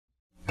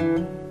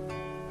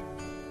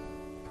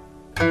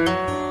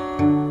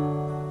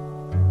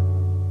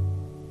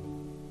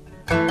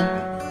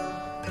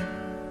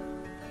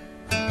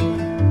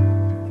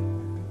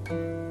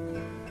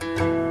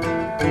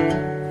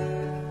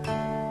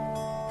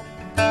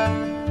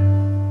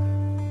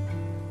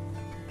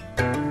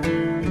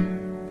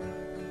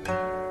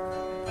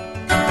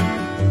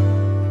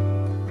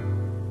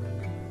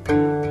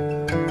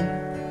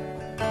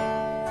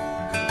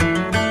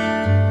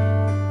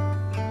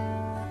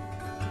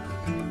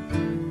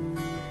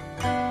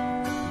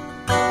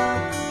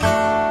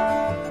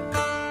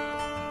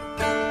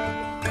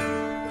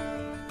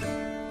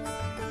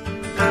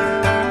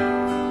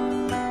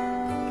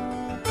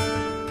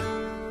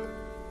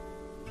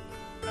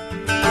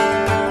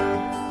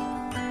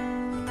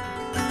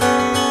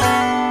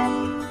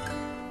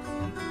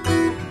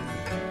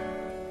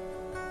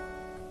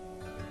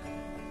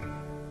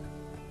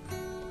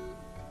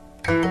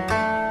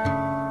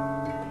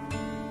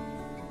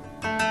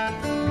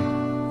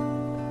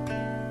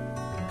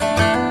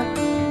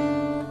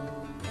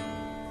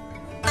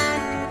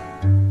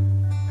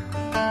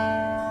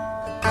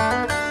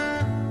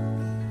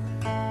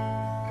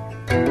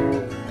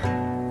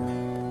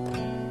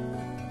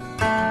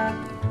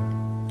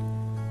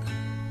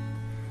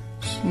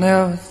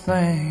never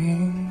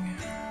think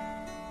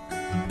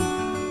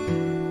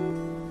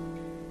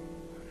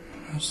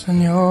what's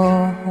in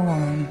your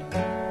home,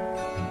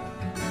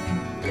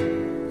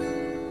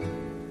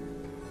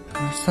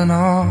 what's in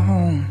our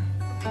home.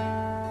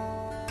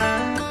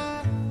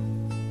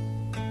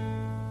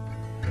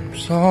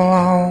 So I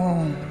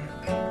want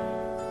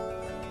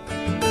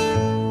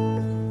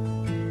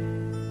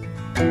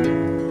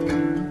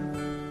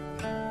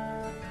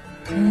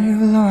you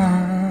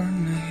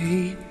learn to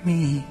hate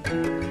me,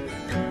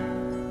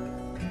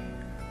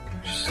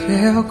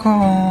 still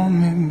call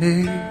me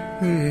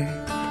baby.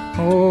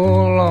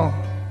 Oh Lord,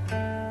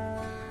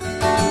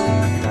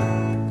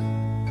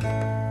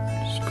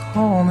 just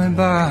call me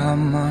by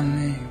my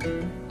name.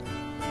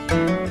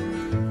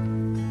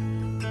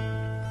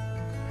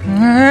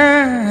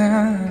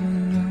 And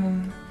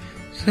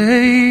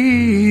say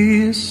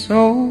it's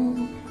so,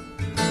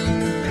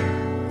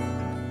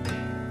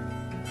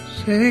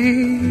 say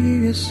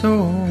it's so,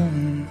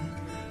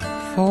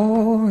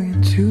 for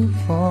you're too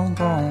far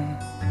gone,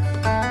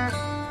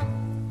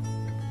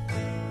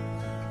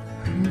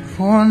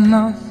 for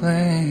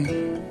nothing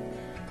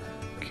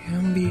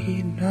can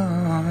be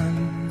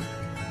done.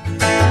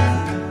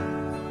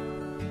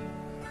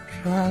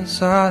 Try to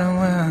side and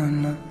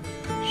win,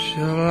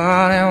 chill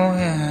out and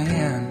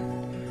win.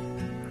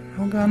 I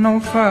don't got no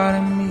fight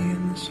in me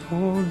in this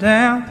whole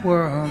damn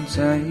world.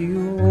 Tell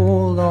you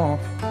hold off,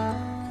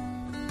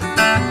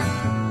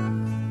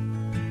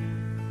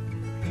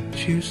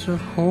 choose to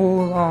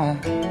hold on.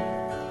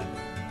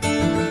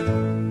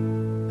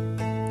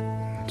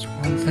 It's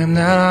one thing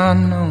that I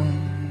know,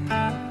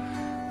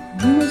 I'm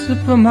gonna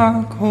zip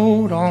my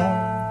coat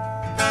on.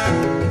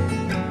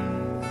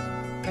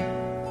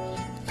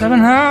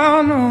 Seven,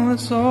 I know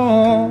it's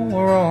all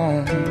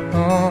wrong.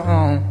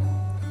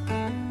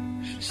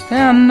 She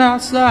stand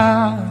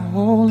outside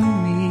holding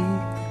me,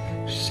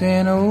 she's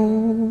saying,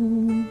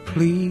 oh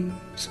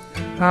please,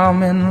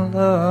 I'm in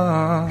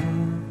love,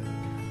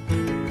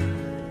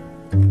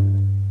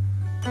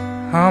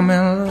 I'm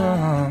in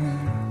love.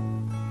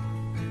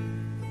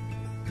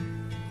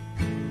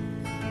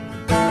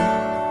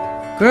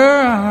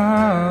 Girl,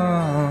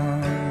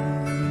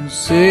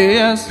 say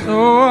yes,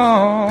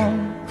 oh,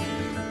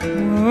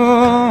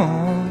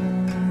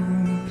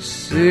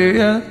 say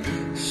yes,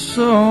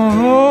 so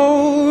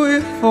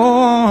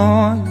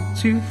before you're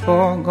too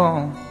far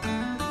gone,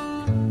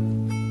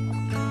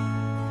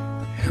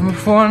 and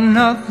before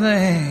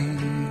nothing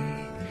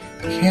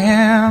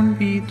can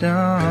be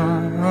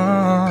done.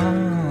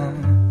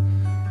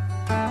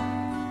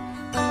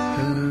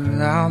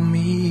 Without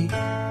me,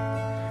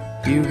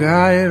 you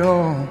got it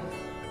all,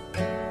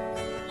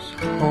 so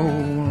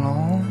hold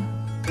on.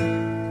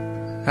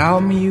 Without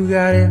me, you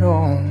got it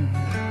all,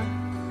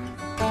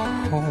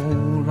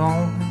 hold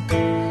on.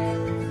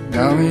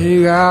 Without me,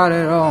 you got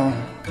it all.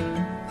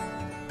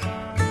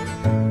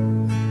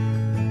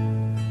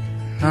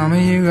 Without me,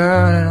 you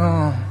got it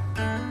all,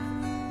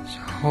 so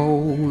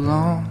hold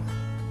on.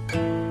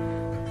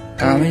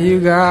 Without me, you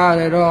got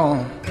it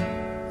all,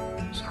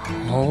 so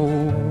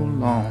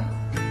hold on.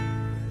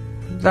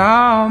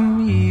 Without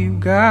me, you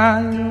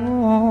got it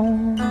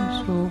all,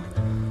 so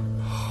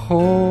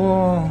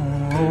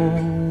hold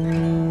on.